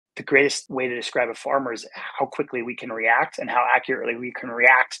the greatest way to describe a farmer is how quickly we can react and how accurately we can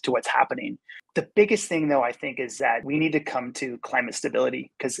react to what's happening. The biggest thing, though, I think, is that we need to come to climate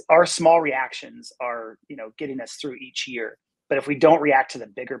stability, because our small reactions are, getting us through each year. But if we don't react to the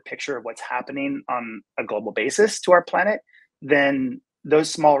bigger picture of what's happening on a global basis to our planet, then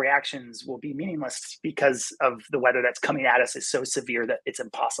those small reactions will be meaningless, because of the weather that's coming at us is so severe that it's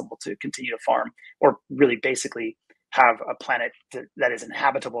impossible to continue to farm, or really basically have a planet that is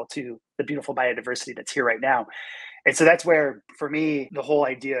inhabitable to the beautiful biodiversity that's here right now. And so that's where, for me, the whole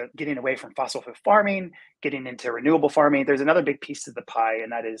idea of getting away from fossil fuel farming, getting into renewable farming, there's another big piece of the pie,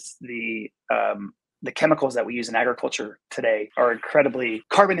 and that is the chemicals that we use in agriculture today are incredibly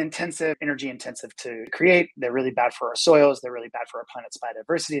carbon intensive, energy intensive to create. They're really bad for our soils. They're really bad for our planet's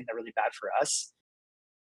biodiversity, and they're really bad for us.